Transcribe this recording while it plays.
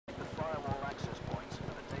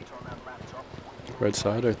Right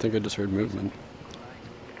side, I think I just heard movement.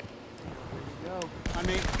 Go. On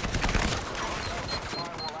me.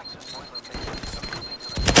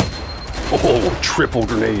 Oh, triple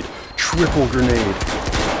grenade! Triple grenade!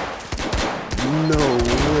 No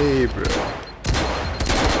way, bro.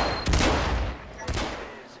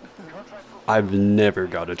 I've never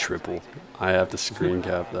got a triple. I have to screen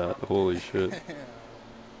cap that. Holy shit.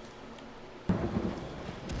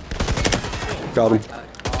 Got him.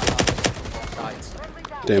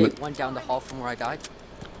 Damn it. One down the hall from where I died.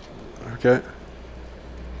 Okay.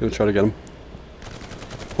 Gonna try to get him.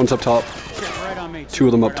 One's up top. Right on me. Two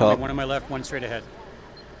of them up top. One on my left, one straight ahead.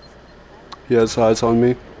 He has eyes on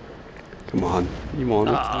me. Come on. You want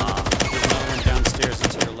it. There's another one downstairs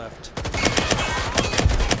and to your left.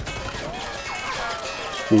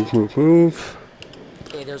 Move, move, move.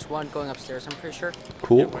 Okay, there's one going upstairs, I'm pretty sure.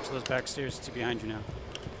 Cool. Yeah, watch those back stairs. It's behind you now.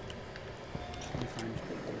 Let me find you.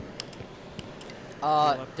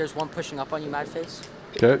 There's one pushing up on you, Mad Face.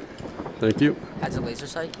 Okay. Thank you. Has a laser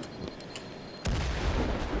sight.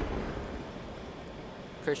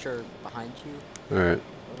 Pretty sure behind you. Alright.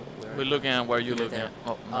 We're looking at where you're Either looking there. at.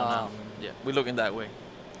 Oh, no, no. Yeah, we're looking that way.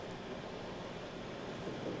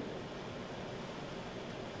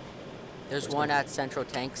 There's one at Central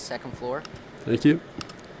Tanks, second floor. Thank you.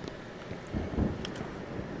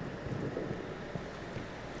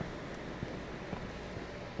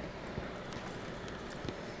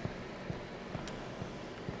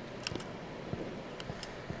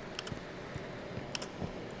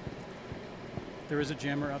 There is a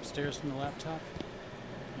jammer upstairs from the laptop.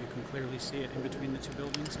 You can clearly see it in between the two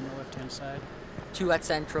buildings on the left-hand side. Two at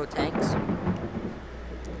Central Tanks.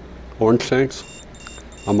 Orange tanks.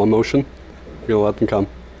 I'm on motion. We're gonna let them come.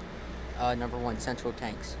 Number one, Central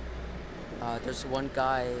Tanks. There's one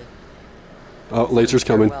guy. Oh, laser's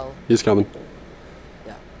coming. Well. He's coming.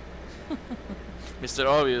 Yeah. Mr.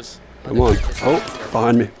 Obvious. Come on. Oh,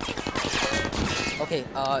 behind me. Okay,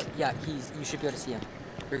 yeah, you should be able to see him.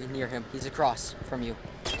 You're near him. He's across from you.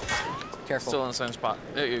 Careful. Still in the same spot.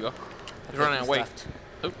 There you go. I He's think running away. left.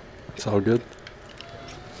 Oh, It's all good.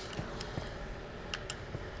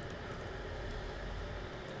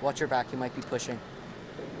 Watch your back, he might be pushing.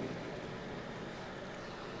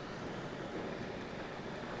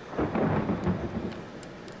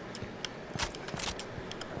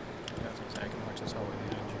 I can watch this all the way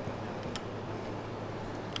behind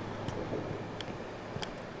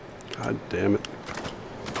you. God damn it.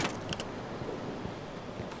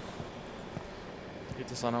 he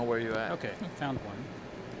doesn't know where you're at. Okay, found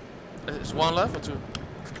one. Is one left or two?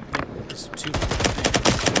 There's two.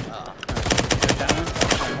 That one.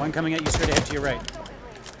 One coming at you straight ahead to your right.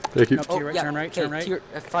 Thank you. Up to your right, yeah. turn right, Okay, Uh, turn right. to your,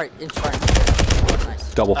 inch front.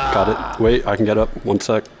 Nice. Double. Got it. Wait, I can get up. 1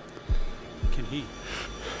 sec. Can he?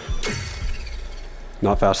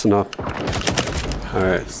 Not fast enough.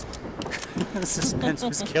 Alright. The suspense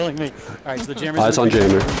was killing me. Alright, so the jammer's Eyes on moving.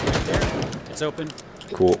 jammer. Right there. It's open.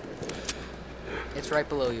 Cool. It's right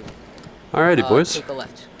below you. Alrighty, boys. Take a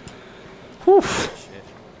left. Whew.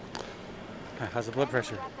 How's the blood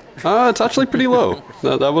pressure? It's actually pretty low.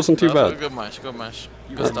 That wasn't too bad. Good match, good match.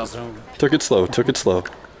 You Good got the stuff. zone. Took it slow, took it slow.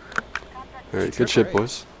 Alright, good shit,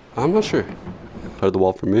 boys. I'm not sure. Heard the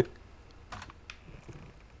wall for me. Let me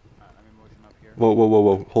motion up here. Whoa, whoa, whoa,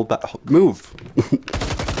 whoa. Hold back. Move!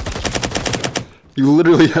 You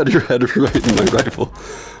literally had your head right in my rifle.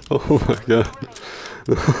 Oh my god.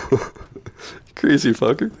 Crazy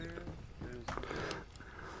fucker.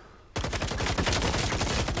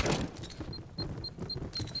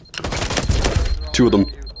 Two of them.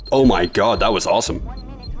 Oh my god, that was awesome.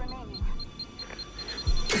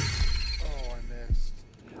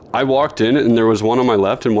 I walked in and there was one on my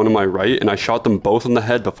left and one on my right, and I shot them both in the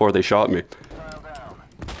head before they shot me.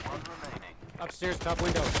 Upstairs, top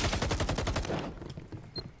window.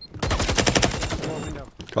 Floor window.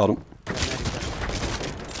 Got him.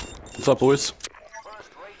 What's up, boys?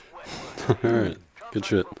 Alright, good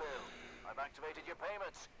shit. I've activated your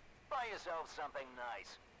payments. Buy yourself something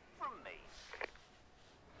nice. From me.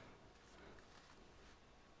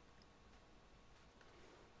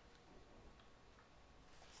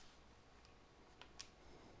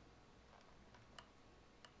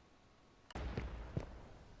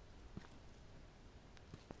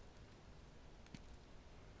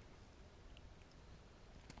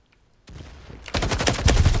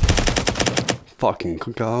 Fucking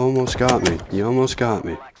almost got me. You almost got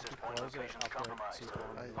me. Access point location compromised.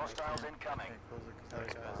 Hostiles incoming.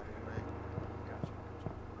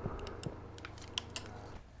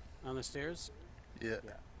 On the stairs? Yeah.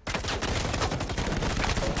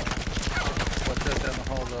 Watch out down the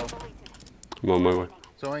hall though. I'm on my way.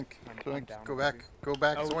 Zoink. Zoink. Go back. Go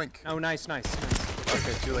back. Oh, Zoink. oh, nice.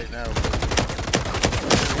 Okay, too late now.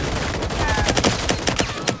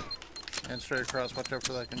 And straight across. Watch out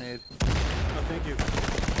for that grenade. Oh, thank you.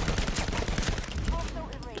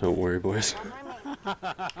 Don't worry, boys. Fucking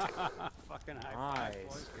high five, Nice.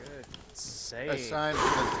 boys. Good A save. sign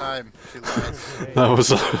for the time. She lies.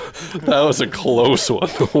 That was a close one.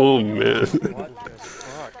 Oh man. What the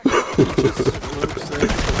fuck?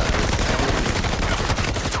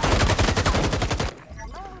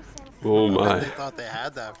 Oh my. They thought they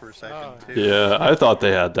had that for a second too. Yeah, I thought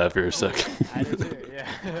they had that for a second. I did too, yeah.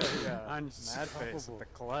 Yeah. Mad face with the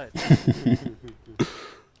clutch.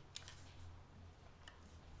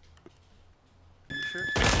 You sure?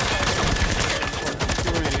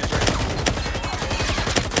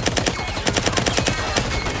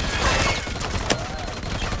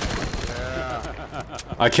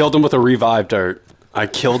 I killed him with a revive dart. I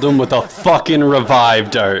killed him with a fucking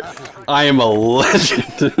revive dart. I am a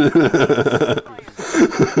legend.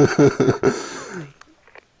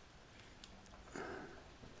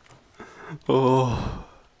 Oh,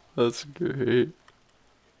 that's great.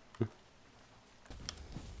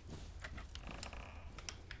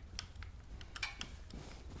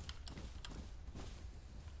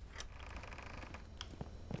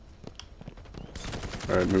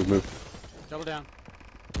 Alright, move. Double down.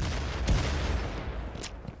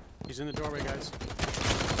 He's in the doorway, guys.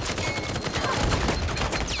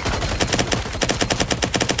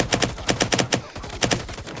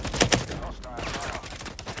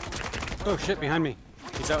 Oh shit, behind me.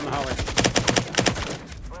 He's out in the hallway.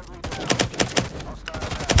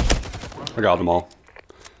 I got them all.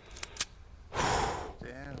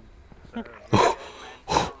 Damn.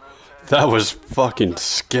 That was fucking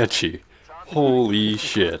sketchy. Holy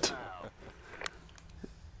shit.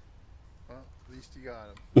 Well, at least you got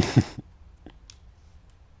him.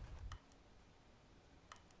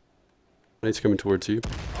 It's coming towards you.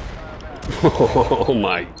 Oh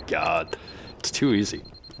my god. It's too easy.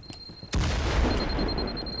 Get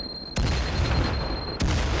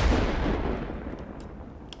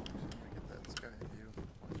that sky view.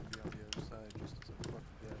 Want to be on the other side just as a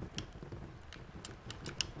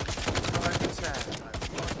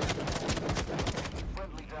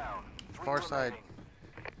Friendly down. Far side.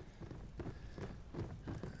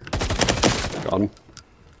 Got him.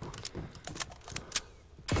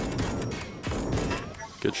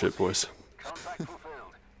 Good shit, boys. Contract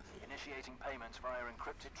fulfilled. Initiating payments via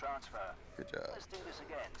encrypted transfer. Good job. Let's do this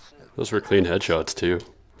again. Those were clean headshots, too.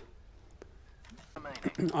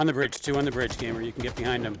 Remaining. On the bridge, two on the bridge, gamer. You can get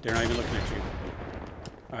behind them. They're not even looking at you.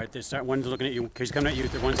 Alright, there's one's looking at you. He's coming at you.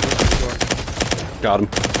 The one's looking at the door. Got him.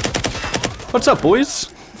 What's up,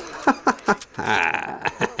 boys?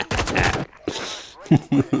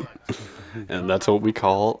 And that's what we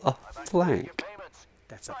call a flank.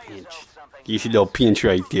 That's a pinch. You see little pinch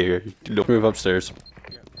right there. Don't move upstairs.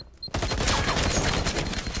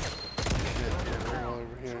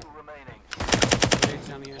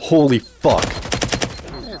 Holy fuck.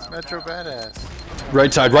 Hey, it's Metro Badass.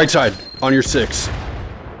 Right side, on your 6. I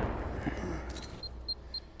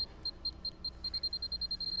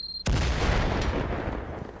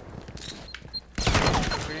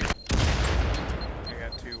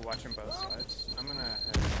got two watching both sides. I'm gonna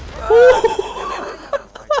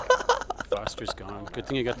Foster's gone. Good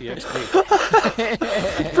thing you got the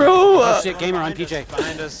XP. Bro! Oh shit, gamer on PJ.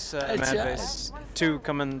 behind us, mad face. Two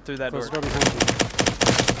coming through that door. Close the door behind you.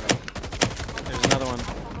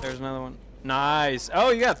 There's another one. Nice. Oh,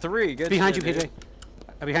 you got three. Good. Behind you, shit, PJ. dude.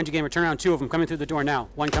 Behind you, gamer. Turn around. Two of them coming through the door now.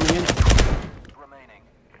 One coming in. Remaining.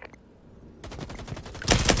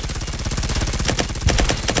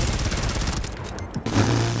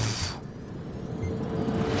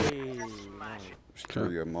 Sure,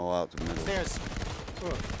 you got them all out the middle. Stairs.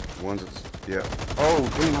 One's that's, yeah. Oh,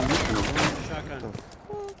 damn, I'm missing one. Shotgun.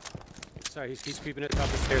 Sorry, he's creeping at the top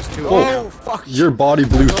of the stairs too. Oh, fuck. Your body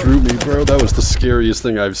blew through me, bro. That was the scariest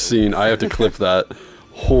thing I've seen. I have to clip that.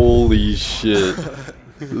 Holy shit.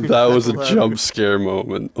 That was a jump scare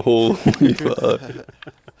moment. Holy fuck.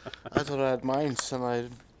 I thought I had mines and I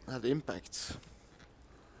had impacts.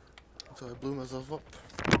 So I blew myself up.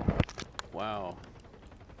 Wow.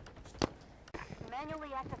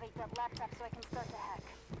 Manually activate that laptop so I can start the hack.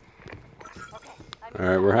 Okay.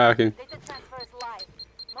 Alright, we're hacking. Data transfer is live.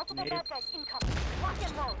 Multiple bad guys incoming. Lock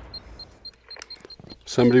and load.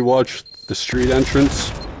 Somebody watch the street entrance.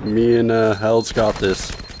 Me and Hell's got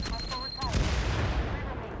this. Hostile retired. 3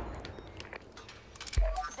 remaining.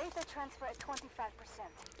 Data transfer at 25%.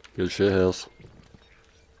 Good shit, Hells.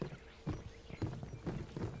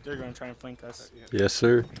 They're gonna try and flank us. Yes,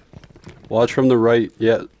 sir. Watch from the right.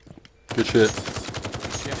 Yeah. Good shit.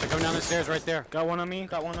 Shit, they're going down the stairs right there. Got one on me.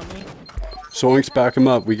 Got one on me. Zoinks, back him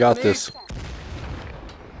up. We got this. Yeah,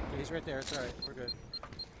 he's right there. It's alright. We're good.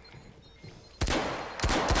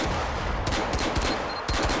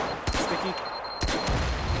 Sticky.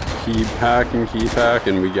 Keep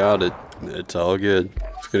hacking. We got it. It's all good.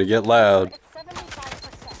 It's gonna get loud. It's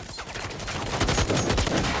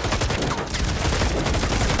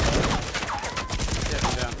 75%. Yeah,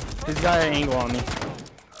 I'm down. He's got an angle on me.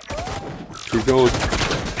 Keep going.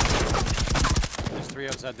 There's 3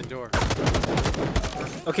 outside the door.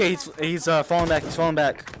 Okay, he's falling back. He's falling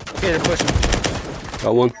back. Okay, they're pushing.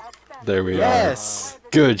 Got one. There we Yes. are.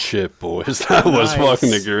 Good shit, boys. That was Nice.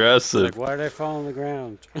 fucking aggressive. Like, why did I fall on the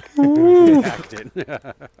ground? Hacked it. Aim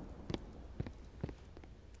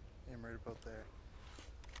right about there.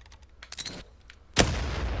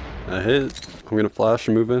 A hit. I'm gonna flash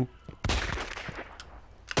and move in.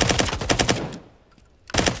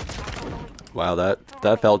 Wow, that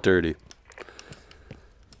felt dirty.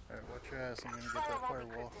 Alright, watch your ass. I'm gonna get that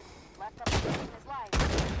firewall. Laptop location is live.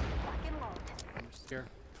 Lock and load. I'm just here.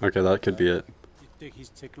 Okay, that could be it. You think he's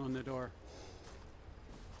tickling the door?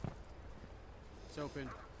 It's open.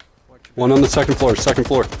 Watch your One on the second floor. Second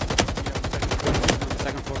floor. back. Yeah, on the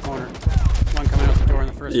second floor corner. One coming out the door on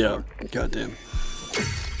the first Yeah. floor. Goddamn.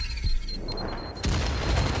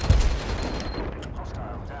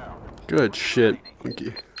 Good shit.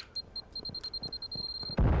 Monkey.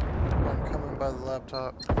 One coming by the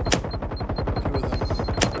laptop. 2 of them.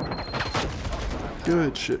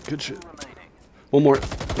 Good shit. Good shit. One more.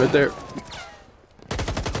 Right there.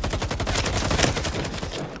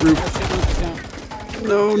 Roof.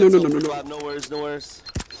 No. No worries, no worries.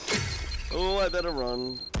 Oh, I better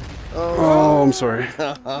run. Oh, I'm sorry.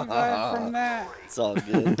 From that. It's all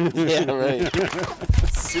good. Yeah, right.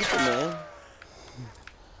 Superman.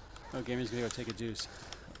 Oh, Gamer's gonna go take a deuce.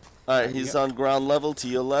 Alright, he's on ground level to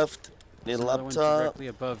your left. Near the There's another one laptop. directly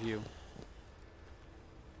above you.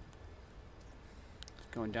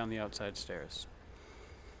 Going down the outside stairs.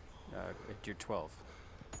 At your 12.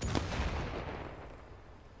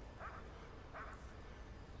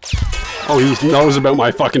 Oh, he knows about my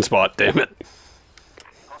fucking spot. Damn it.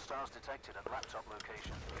 Hostiles detected at laptop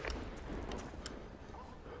location.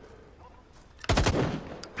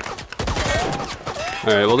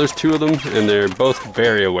 All right. Well, there's 2 of them, and they're both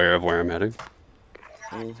very aware of where I'm heading.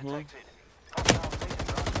 Detected. Hostile data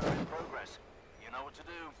transfer in progress. You know what to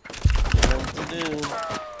do. What to do?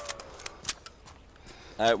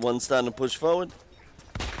 Alright, one's starting to push forward.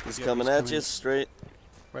 He's Yeah, coming he's at coming. you straight.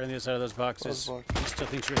 Right on the other side of those boxes. Close He still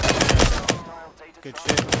thinks you're at Good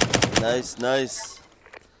shit. Nice, nice.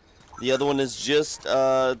 The other one is just,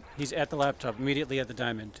 He's at the laptop, immediately at the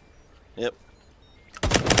diamond. yep.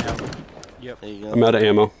 Now, yep. There you go. I'm out of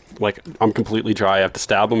ammo. Like, I'm completely dry. I have to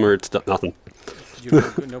stab him, or it's nothing. Did you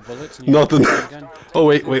have no bullets? And you Nothing. have a gun? Oh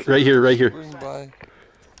wait. Right here. Going by.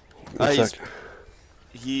 One he's, sec.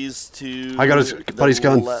 he's to... I got his the buddy's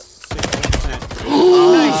gun. left. 60%.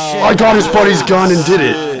 I got his buddy's gun and did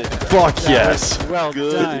it. Fuck yes. Well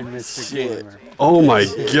Good done, Mr. shit. Gamer. Oh my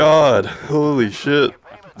god. Holy shit.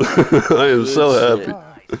 I am so Good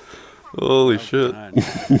happy. Holy shit. Done.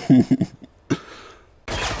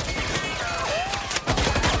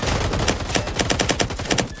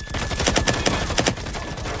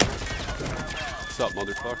 What's up,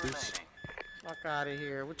 motherfuckers? Fuck out of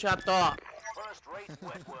here. What y'all thought? First rate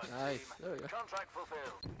wet work. Nice. Team. There we go. Contract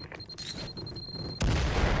fulfilled.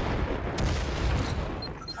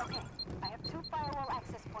 Okay, I have 2 firewall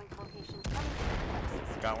access point locations coming to the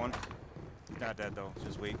premises. Got one. He's not dead though.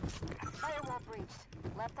 Just weak. Firewall breached.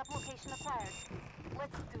 Laptop location acquired.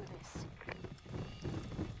 Let's do this.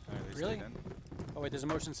 Really? Oh wait, there's a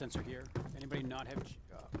motion sensor here. Anybody not have...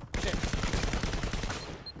 shit.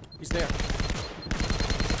 He's there.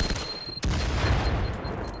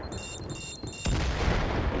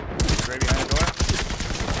 Right behind the door.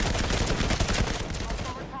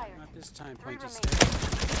 Also retired. Not this time. 3 Point to remaining. stairs.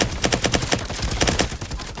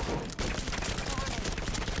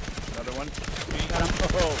 Another one. Got him.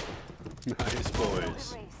 Oh. Nice boys.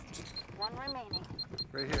 Erased. 1 remaining.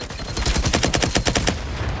 Right here.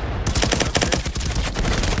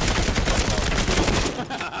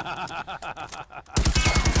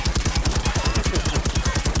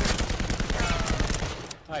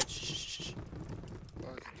 Alright, shh. Oh,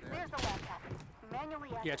 it's a jam. There's the laptop. Manually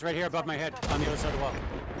Yeah, it's right here above my head, on the other side of the wall.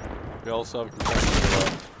 We also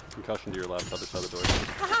have concussion to your left, other side of the door.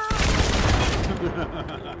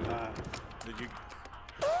 Did you?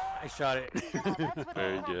 I shot it.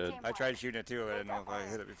 Very good. I tried shooting it too. I didn't know if I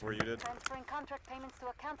hit it before you did. Transferring contract payments to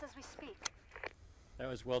accounts as we speak. That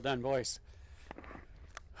was well done, boys.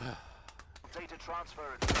 Data transfer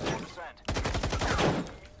at 0%.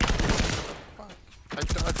 I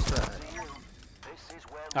dodged that. This is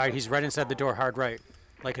where All right, he's right inside the door, hard right.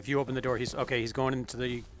 Like if you open the door, he's okay. He's going into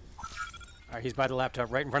the. All right, he's by the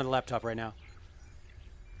laptop, right in front of the laptop right now.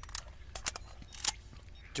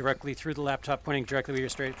 Directly through the laptop, pointing directly where your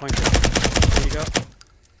straight pointer. There you go.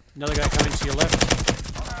 Another guy coming to your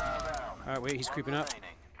left. All right, wait, he's creeping up.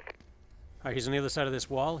 All right, he's on the other side of this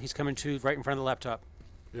wall. He's coming to right in front of the laptop.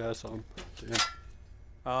 Yeah, I saw him. Damn.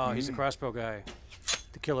 Oh, he's a crossbow guy.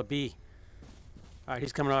 The killer bee. All right,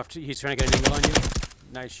 he's coming off. He's trying to get an angle on you.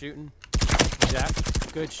 Nice shooting. Zach,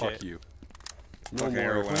 good shit. Fuck you. No Okay, more.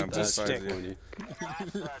 everyone, I'm That's just stick. funny.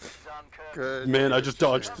 Good. Man, I just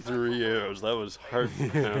dodged 3 arrows. That was heart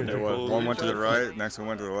pounding. There was one went to the right, next one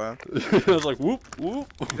went to the left. I was like, whoop,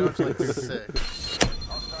 whoop. You dodged like 6.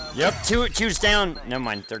 Yep, two's down. Never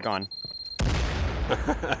mind, they're gone.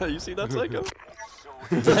 You see that psycho?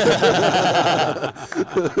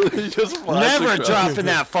 He just flashed Never across. drop in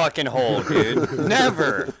that fucking hole, dude.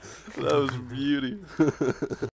 Never. That was beauty.